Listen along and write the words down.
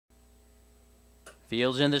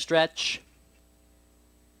Fields in the stretch.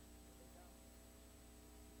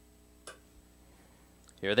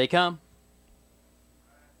 Here they come.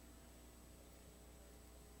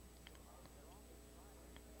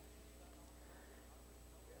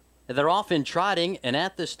 They're off in trotting, and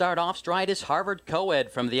at the start off stride is Harvard Coed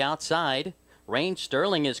from the outside. Range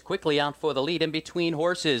Sterling is quickly out for the lead in between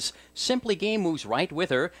horses. Simply Game moves right with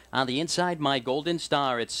her. On the inside, My Golden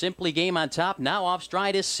Star. It's Simply Game on top. Now off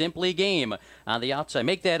stride is Simply Game. On the outside,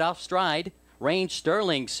 make that off stride. Range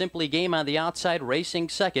Sterling, Simply Game on the outside, racing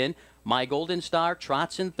second. My Golden Star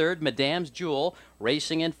trots in third. Madame's Jewel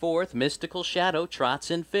racing in fourth. Mystical Shadow trots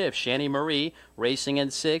in fifth. Shani Marie racing in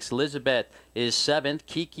sixth. Elizabeth is seventh.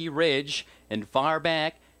 Kiki Ridge and far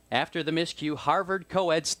back after the miscue. Harvard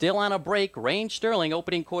Coed still on a break. Range Sterling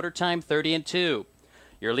opening quarter time 30-2.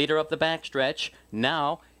 Your leader up the backstretch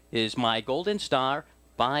now is My Golden Star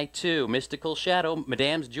by 2. Mystical Shadow,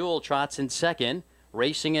 Madame's Jewel trots in second.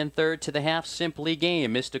 Racing in third to the half. Simply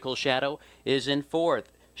Game. Mystical Shadow is in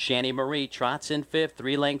fourth. Shani Marie trots in fifth,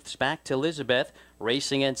 3 lengths back to Elizabeth,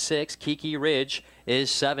 racing in sixth. Kiki Ridge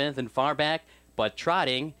is seventh and far back, but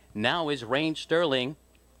trotting now is Range Sterling.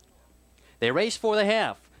 They race for the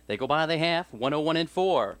half. They go by the half,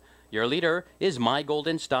 101-4. Your leader is My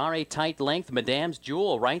Golden Star, a tight length. Madame's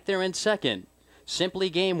Jewel right there in second. Simply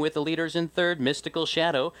Game with the leaders in third. Mystical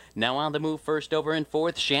Shadow now on the move first over in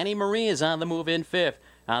fourth. Shani Marie is on the move in fifth.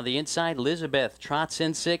 On the inside, Elizabeth trots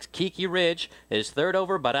in sixth. Kiki Ridge is third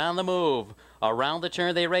over, but on the move. Around the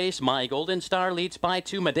turn they race. My Golden Star leads by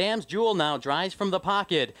 2. Madame's Jewel now drives from the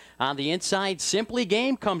pocket. On the inside, Simply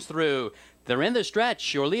Game comes through. They're in the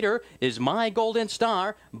stretch. Your leader is My Golden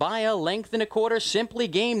Star by a length and a quarter. Simply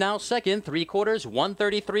Game now second. 3/4,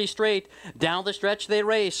 133 straight. Down the stretch they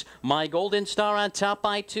race. My Golden Star on top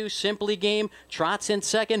by 2. Simply Game trots in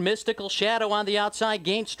second. Mystical Shadow on the outside.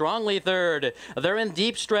 Game strongly third. They're in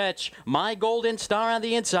deep stretch. My Golden Star on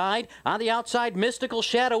the inside. On the outside, Mystical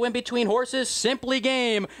Shadow in between horses. Simply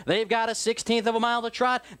Game. They've got a 1/16 of a mile to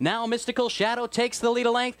trot. Now Mystical Shadow takes the lead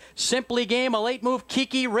a length. Simply Game, a late move.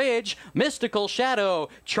 Kiki Ridge. Mystical Shadow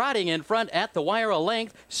trotting in front at the wire a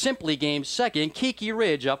length. Simply Game second. Kiki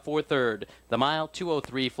Ridge up for third. The mile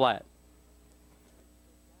 2:03 flat.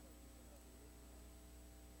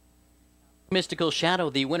 Mystical Shadow,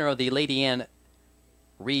 the winner of the Lady Ann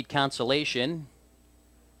Reed Consolation.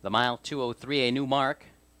 The mile 2:03, a new mark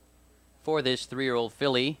for this 3-year-old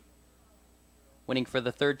filly. Winning for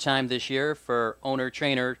the third time this year for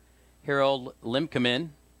owner-trainer Harold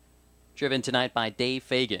Limkeman. Driven tonight by Dave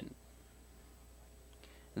Fagan.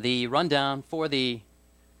 The rundown for the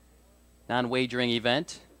non-wagering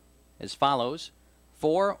event as follows: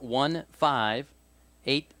 4, 1, 5,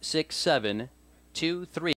 8, 6, 7, 2, 3.